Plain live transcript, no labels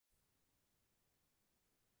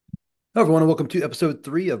Hello, everyone, and welcome to episode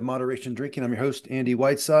 3 of Moderation Drinking. I'm your host, Andy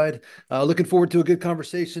Whiteside. Looking forward to a good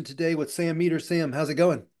conversation today with Sam Meader. Sam, how's it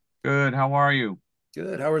going? Good. How are you?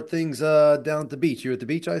 Good. How are things down at the beach? You're at the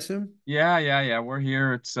beach, I assume? Yeah. We're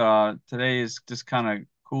here. It's today is just kind of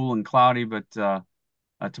cool and cloudy, but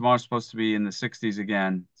tomorrow's supposed to be in the 60s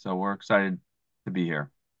again. So we're excited to be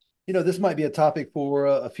here. This might be a topic for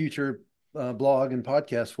a future blog and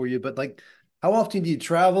podcast for you, but like, how often do you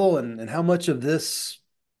travel and how much of this,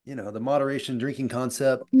 the moderation drinking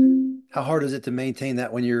concept, how hard is it to maintain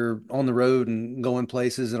that when you're on the road and going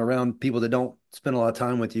places and around people that don't spend a lot of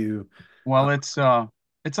time with you? Well, it's a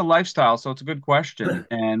lifestyle, so it's a good question.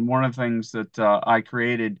 And one of the things that I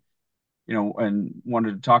created, and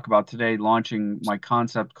wanted to talk about today, launching my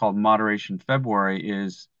concept called Moderation February,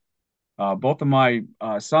 is both of my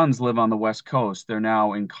sons live on the West Coast. They're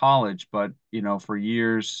now in college, but for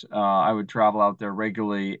years I would travel out there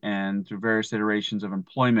regularly, and through various iterations of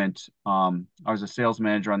employment, I was a sales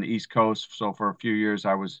manager on the East Coast. So for a few years,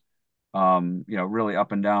 I was, really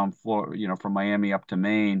up and down Florida, from Miami up to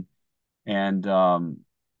Maine, and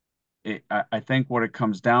I think what it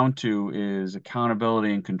comes down to is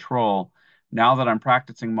accountability and control. Now that I'm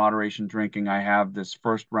practicing moderation drinking, I have this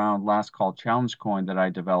first round last call challenge coin that I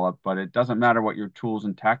developed, but it doesn't matter what your tools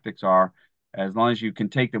and tactics are, as long as you can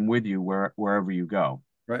take them with you wherever you go.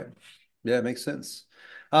 Right. Yeah, it makes sense.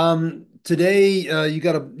 Today you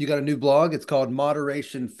got a new blog. It's called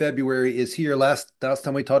Moderation February is here. Last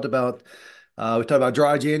time we talked about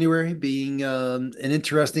dry January being an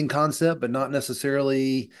interesting concept, but not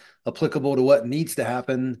necessarily applicable to what needs to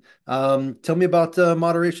happen. Tell me about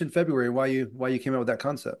Moderation February. Why you came up with that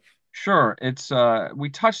concept? Sure, it's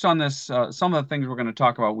we touched on this. Some of the things we're going to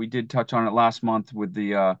talk about, we did touch on it last month with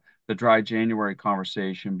the dry January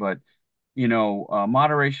conversation, but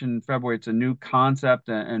moderation February, it's a new concept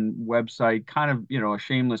and website, kind of, a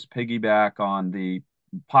shameless piggyback on the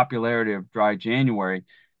popularity of dry January.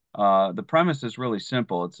 The premise is really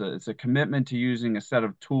simple. It's a commitment to using a set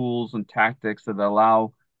of tools and tactics that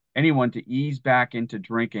allow anyone to ease back into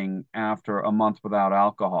drinking after a month without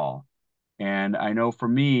alcohol. And I know for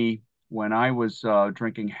me, when I was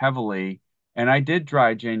drinking heavily, and I did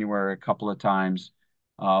dry January a couple of times,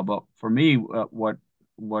 but for me, what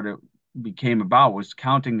it became about was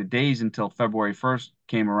counting the days until February 1st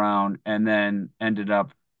came around, and then ended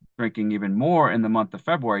up drinking even more in the month of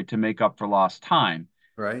February to make up for lost time.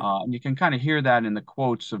 Right. And you can kind of hear that in the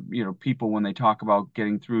quotes of, people when they talk about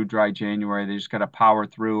getting through dry January, they just got to power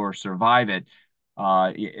through or survive it.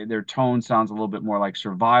 Their tone sounds a little bit more like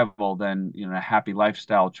survival than, a happy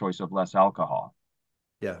lifestyle choice of less alcohol.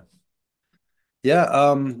 Yeah.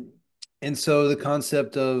 Yeah. And so the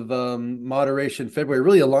concept of moderation February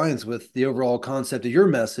really aligns with the overall concept of your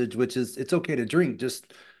message, which is it's okay to drink,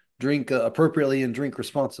 just drink appropriately and drink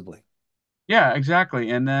responsibly. Yeah,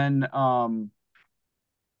 exactly. And then,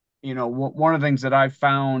 one of the things that I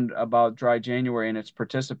found about Dry January and its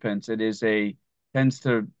participants, it is a tends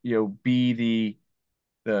to, be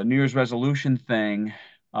the New Year's resolution thing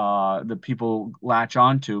that people latch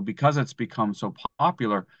onto because it's become so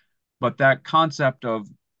popular. But that concept of,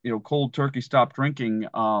 cold turkey stop drinking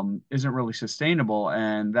isn't really sustainable.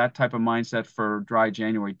 And that type of mindset for dry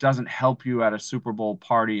January doesn't help you at a Super Bowl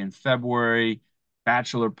party in February,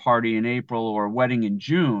 bachelor party in April, or wedding in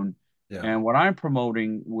June. Yeah. And what I'm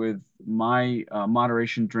promoting with my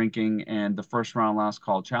moderation drinking and the first round last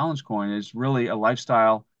call challenge coin is really a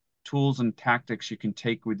lifestyle, tools and tactics you can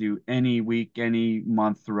take with you any week, any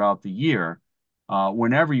month throughout the year,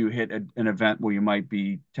 whenever you hit an event where you might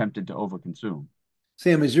be tempted to overconsume.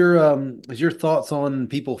 Sam, is your thoughts on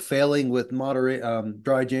people failing with moderate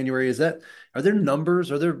dry January? Are there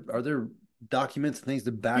numbers? Are there documents and things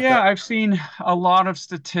to back Yeah, up? I've seen a lot of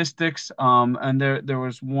statistics, and there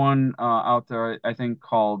was one out there I think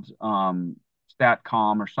called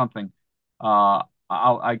StatCom or something.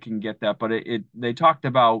 I can get that, but it they talked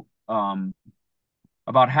about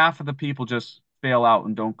half of the people just fail out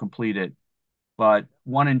and don't complete it, but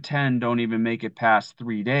 1 in 10 don't even make it past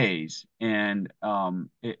 3 days. And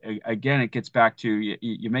again, it gets back to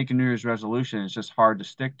you make a New Year's resolution. It's just hard to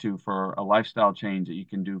stick to for a lifestyle change that you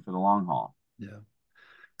can do for the long haul. Yeah.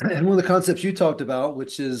 And one of the concepts you talked about,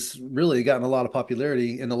 which has really gotten a lot of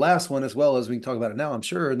popularity in the last one, as well as we can talk about it now, I'm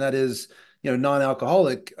sure, and that is,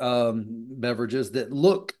 non-alcoholic beverages that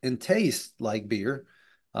look and taste like beer.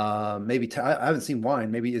 Maybe I haven't seen wine.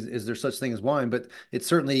 Maybe is there such thing as wine? But it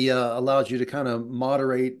certainly allows you to kind of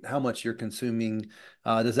moderate how much you're consuming.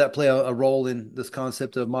 Does that play a role in this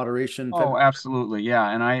concept of moderation, Oh, February? absolutely. Yeah.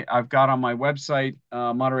 And I've got on my website,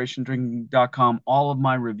 moderationdrinking.com, all of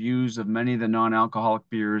my reviews of many of the non-alcoholic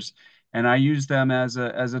beers. and I use them as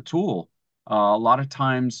a tool. A lot of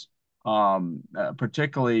times,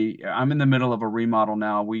 particularly, I'm in the middle of a remodel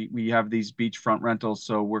now. We have these beachfront rentals,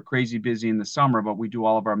 so we're crazy busy in the summer, but we do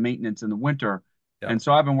all of our maintenance in the winter. Yeah. And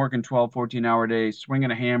so I've been working 12, 14-hour days,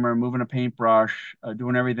 swinging a hammer, moving a paintbrush,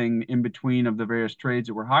 doing everything in between of the various trades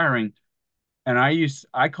that we're hiring. And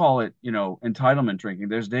I call it, entitlement drinking.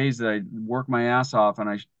 There's days that I work my ass off and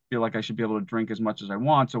I feel like I should be able to drink as much as I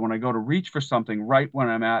want. So when I go to reach for something right when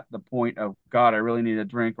I'm at the point of, God, I really need a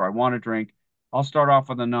drink or I want a drink, I'll start off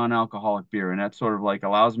with a non-alcoholic beer. And that sort of like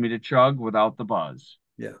allows me to chug without the buzz.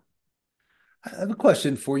 Yeah. I have a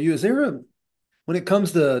question for you. Is there a when it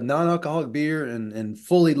comes to non-alcoholic beer and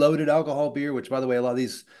fully loaded alcohol beer, which by the way, a lot of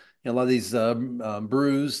these, a lot of these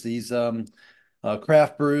brews, these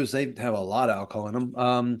craft brews, they have a lot of alcohol in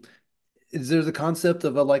them. Is there the concept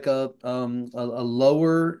of a lower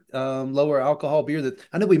lower alcohol beer that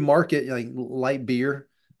I know we market like light beer,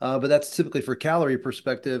 but that's typically for calorie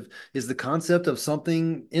perspective. Is the concept of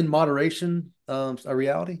something in moderation a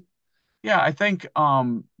reality? Yeah, I think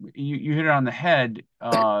you hit it on the head.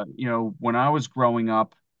 When I was growing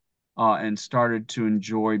up and started to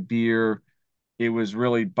enjoy beer, it was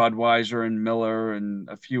really Budweiser and Miller and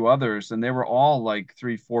a few others, and they were all like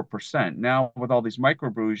 3, 4%. Now with all these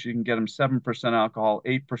microbrews, you can get them 7% alcohol,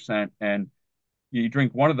 8%, and you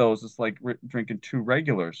drink one of those, it's like drinking two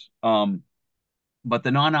regulars. But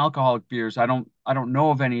the non-alcoholic beers, I don't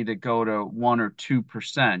know of any that go to 1 or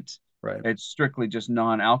 2%. Right. It's strictly just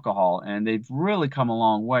non-alcohol, and they've really come a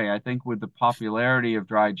long way. I think with the popularity of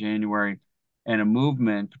Dry January and a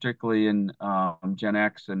movement, particularly in Gen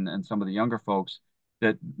X and some of the younger folks,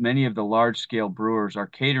 that many of the large-scale brewers are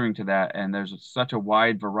catering to that, and there's such a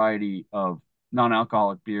wide variety of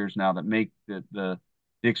non-alcoholic beers now that make the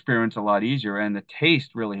experience a lot easier, and the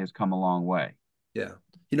taste really has come a long way. Yeah.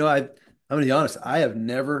 I'm gonna be honest, I have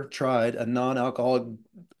never tried a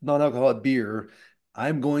non-alcoholic beer.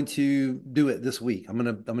 I'm going to do it this week. I'm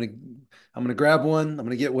gonna grab one. I'm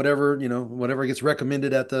gonna get whatever, whatever gets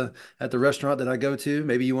recommended at the restaurant that I go to.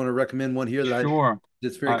 Maybe you want to recommend one here Sure.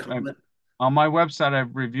 that's very I, common. on my website,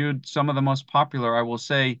 I've reviewed some of the most popular. I will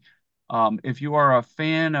say, if you are a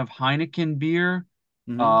fan of Heineken beer,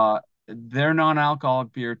 Hmm. uh, their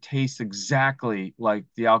non-alcoholic beer tastes exactly like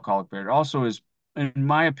the alcoholic beer. It also is, in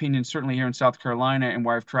my opinion, certainly here in South Carolina and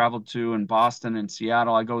where I've traveled to in Boston and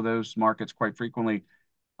Seattle, I go to those markets quite frequently.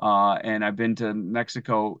 And I've been to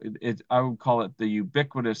Mexico. I would call it the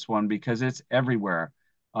ubiquitous one because it's everywhere.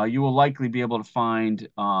 You will likely be able to find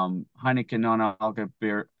Heineken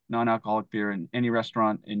non-alcoholic beer in any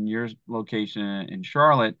restaurant in your location in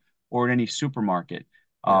Charlotte or in any supermarket,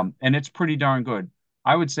 Yeah. and it's pretty darn good.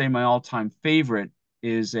 I would say my all-time favorite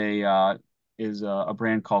is a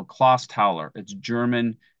brand called Klosthaler. It's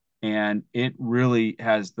German, and it really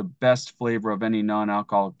has the best flavor of any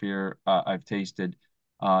non-alcoholic beer I've tasted.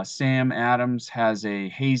 Sam Adams has a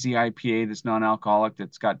hazy IPA that's non-alcoholic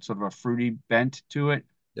that's got sort of a fruity bent to it,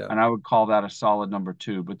 Yeah. and I would call that a solid number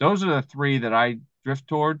two. But those are the three that I drift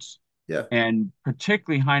towards, Yeah. and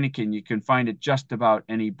particularly Heineken, you can find it just about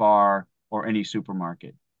any bar or any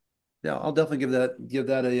supermarket. Yeah. I'll definitely give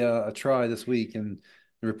that a try this week and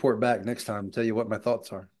report back next time and tell you what my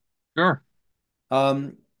thoughts are. Sure.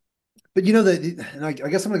 Um, But you know that, and I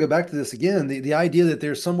guess I'm going to go back to this again. The idea that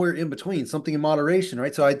there's somewhere in between, something in moderation,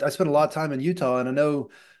 right? So I spent a lot of time in Utah, and I know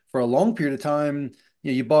for a long period of time,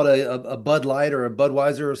 you bought a Bud Light or a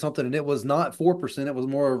Budweiser or something, and it was not 4%; it was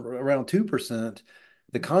more around 2%.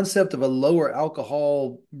 The concept of a lower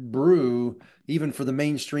alcohol brew, even for the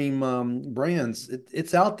mainstream brands,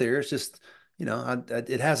 it's out there. It's just,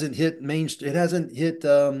 it hasn't hit it hasn't hit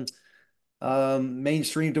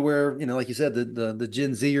mainstream to where, like you said, the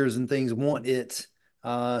Gen Zers and things want it.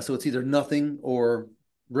 So it's either nothing or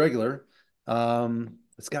regular. I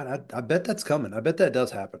bet that's coming. I bet that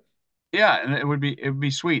does happen. Yeah, and it would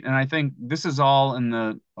be sweet. And I think this is all in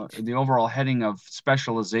the overall heading of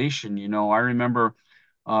specialization. I remember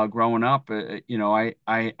growing up,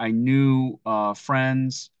 I knew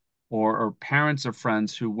friends or parents of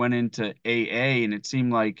friends who went into AA, and it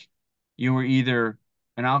seemed like you were either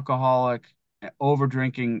an alcoholic over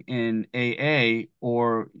drinking in AA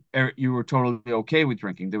or you were totally okay with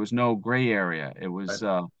drinking. There was no gray area. It Right. was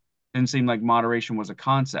didn't seem like moderation was a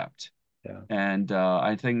concept. Yeah. And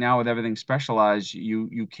I think now with everything specialized,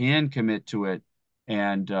 you can commit to it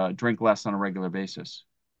and drink less on a regular basis.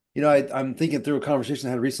 I'm thinking through a conversation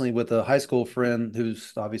I had recently with a high school friend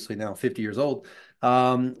who's obviously now 50 years old.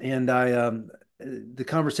 And the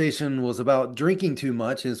conversation was about drinking too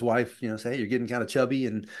much. His wife, say, hey, you're getting kind of chubby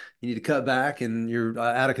and you need to cut back and you're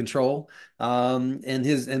out of control.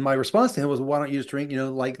 And my response to him was, well, why don't you just drink,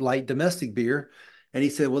 like light domestic beer? And he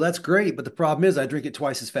said, well, that's great, but the problem is I drink it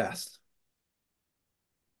twice as fast.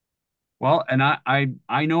 Well, and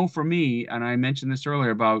I know for me, and I mentioned this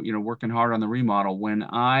earlier about, working hard on the remodel, when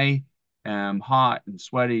I am hot and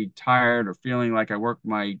sweaty, tired, or feeling like I worked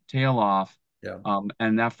my tail off, Yeah,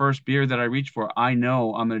 and that first beer that I reach for, I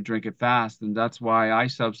know I'm going to drink it fast, and that's why I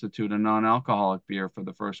substitute a non-alcoholic beer for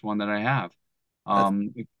the first one that I have. that's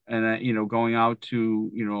Going out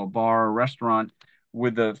to, a bar or restaurant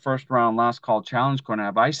with the first round last call challenge corner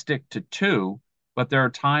app, I stick to two, but there are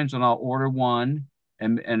times when I'll order one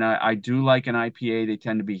and I do like an IPA. They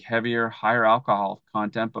tend to be heavier, higher alcohol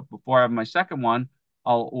content. But before I have my second one,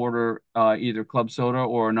 I'll order either club soda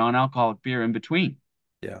or a non-alcoholic beer in between.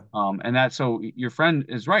 yeah. And that so your friend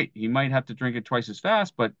is right. He might have to drink it twice as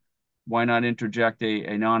fast, but why not interject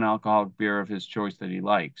a non-alcoholic beer of his choice that he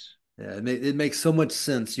likes? Yeah, it makes so much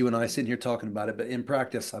sense, you and I sitting here talking about it, but in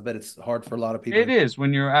practice, I bet it's hard for a lot of people. It is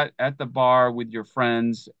when you're at the bar with your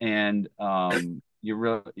friends and you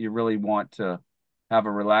really want to have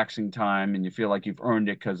a relaxing time and you feel like you've earned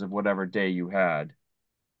it because of whatever day you had.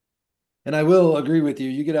 And I will agree with you.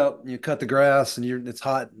 You get out, you cut the grass, and it's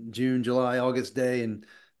hot June, July, August day, and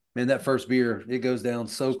man, that first beer it goes down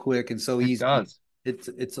so quick and so It easy. does.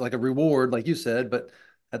 It's like a reward, like you said, but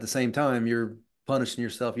at the same time, you're punishing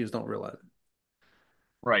yourself. You just don't realize it.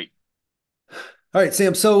 Right. All right,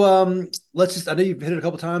 Sam. So let's just I know you've hit it a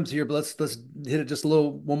couple times here, but let's hit it just a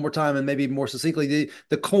little one more time and maybe more succinctly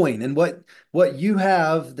the coin and what you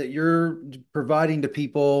have that you're providing to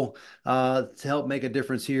people to help make a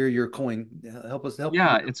difference here, your coin. Help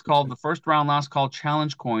Yeah, it's called the first round last call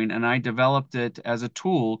challenge coin, and I developed it as a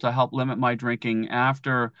tool to help limit my drinking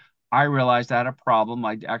after I realized I had a problem.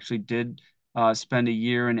 I actually did spend a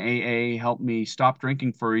year in AA, helped me stop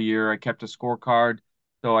drinking for a year. I kept a scorecard,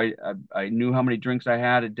 so I knew how many drinks I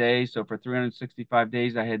had a day. So for 365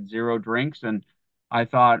 days, I had zero drinks, and I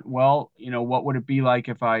thought, well, what would it be like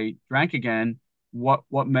if I drank again? What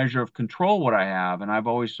measure of control would I have? And I've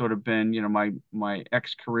always sort of been, my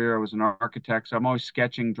ex career, I was an architect, so I'm always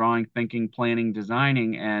sketching, drawing, thinking, planning,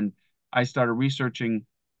 designing, and I started researching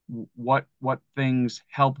what things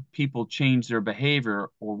help people change their behavior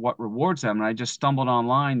or what rewards them. And I just stumbled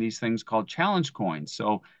online these things called challenge coins.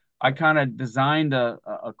 So I kind of designed a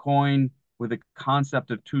coin with a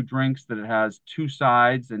concept of two drinks that it has two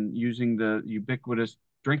sides and using the ubiquitous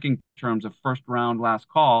drinking terms of first round, last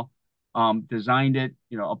call, designed it,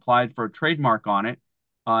 applied for a trademark on it,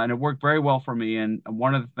 and it worked very well for me. And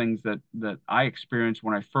one of the things that I experienced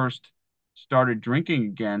when I first started drinking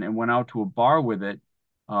again and went out to a bar with it,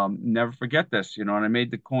 never forget this, and I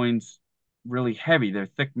made the coins really heavy. They're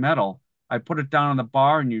thick metal. I put it down on the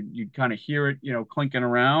bar, and you'd kind of hear it, clinking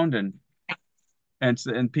around,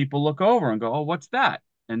 and people look over and go, "Oh, what's that?"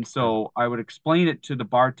 And Yeah, so I would explain it to the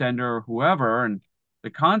bartender or whoever and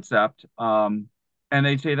the concept, and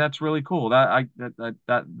they'd say, "That's really cool.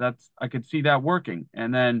 That's I could see that working."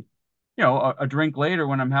 And then, a drink later,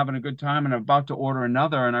 when I'm having a good time and I'm about to order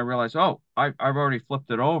another, and I realize, "Oh, I've already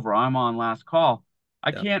flipped it over. I'm on last call.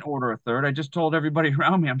 I yeah, can't order a third. I just told everybody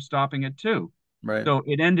around me I'm stopping at two." right. So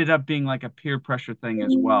it ended up being like a peer pressure thing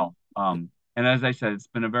as well. And as I said, it's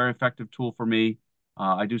been a very effective tool for me.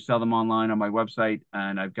 I do sell them online on my website,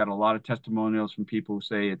 and I've got a lot of testimonials from people who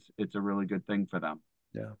say it's a really good thing for them.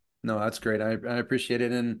 Yeah. No, that's great. I appreciate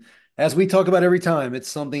it. And as we talk about every time, it's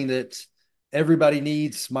something that everybody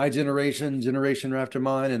needs, my generation after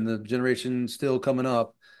mine, and the generation still coming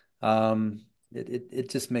up. It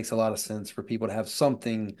just makes a lot of sense for people to have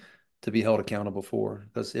something to be held accountable for.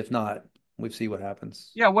 Because if not, we see what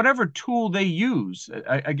happens. Yeah, whatever tool they use.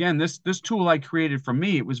 Again, this tool I created for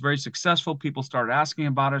me, it was very successful. People started asking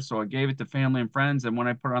about it, so I gave it to family and friends. And when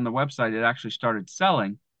I put it on the website, it actually started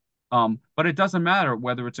selling. But it doesn't matter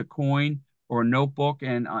whether it's a coin or a notebook.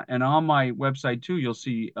 And on my website too, you'll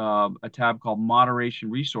see a tab called Moderation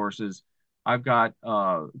Resources. I've got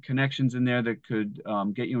connections in there that could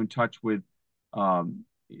get you in touch with um,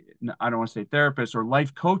 I don't want to say therapists or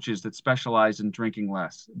life coaches that specialize in drinking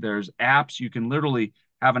less. There's apps you can literally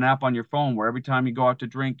have an app on your phone where every time you go out to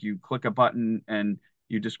drink, you click a button and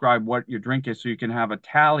you describe what your drink is so you can have a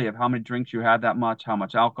tally of how many drinks you had that much, how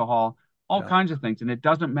much alcohol, all Yeah. kinds of things. And it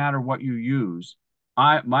doesn't matter what you use.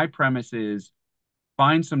 My premise is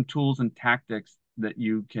find some tools and tactics that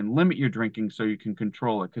you can limit your drinking so you can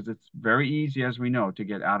control it because it's very easy, as we know, to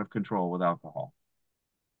get out of control with alcohol.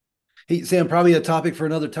 Hey, Sam, probably a topic for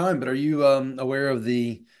another time, but are you aware of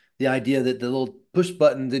the idea that the little push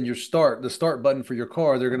buttons in the start button for your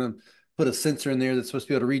car, they're going to put a sensor in there that's supposed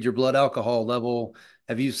to be able to read your blood alcohol level.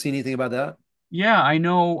 Have you seen anything about that? Yeah, I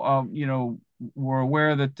know, we're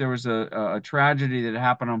aware that there was a tragedy that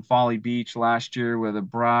happened on Folly Beach last year where the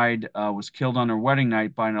bride was killed on her wedding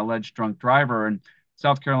night by an alleged drunk driver. And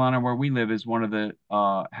South Carolina, where we live, is one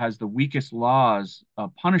of has the weakest laws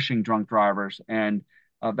punishing drunk drivers. And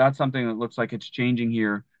that's something that looks like it's changing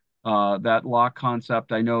here. That law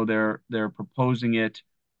concept, I know they're proposing it.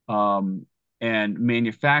 Um, and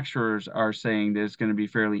manufacturers are saying that it's going to be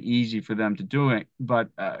fairly easy for them to do it. But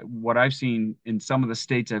what I've seen in some of the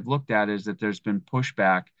states I've looked at is that there's been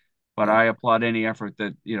pushback. But Yeah. I applaud any effort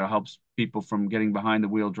that helps people from getting behind the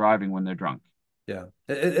wheel driving when they're drunk. Yeah.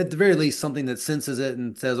 At the very least, something that senses it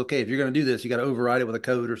and says, okay, if you're going to do this, you got to override it with a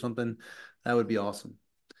code or something. That would be awesome.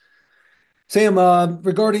 Sam,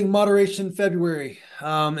 regarding moderation February,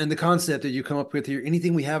 and the concept that you come up with here,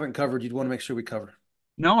 anything we haven't covered, you'd want to make sure we cover.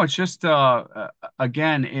 No, it's just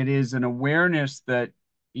again, it is an awareness that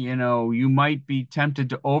you might be tempted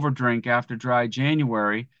to overdrink after dry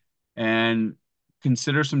January, and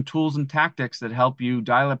consider some tools and tactics that help you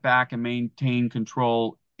dial it back and maintain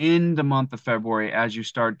control in the month of February as you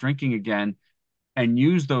start drinking again, and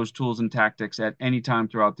use those tools and tactics at any time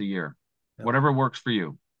throughout the year. Yeah. Whatever works for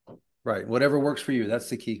you. Right. Whatever works for you. That's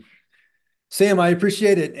the key. Sam, I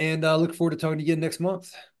appreciate it and look forward to talking to you again next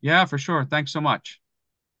month. Yeah, for sure. Thanks so much.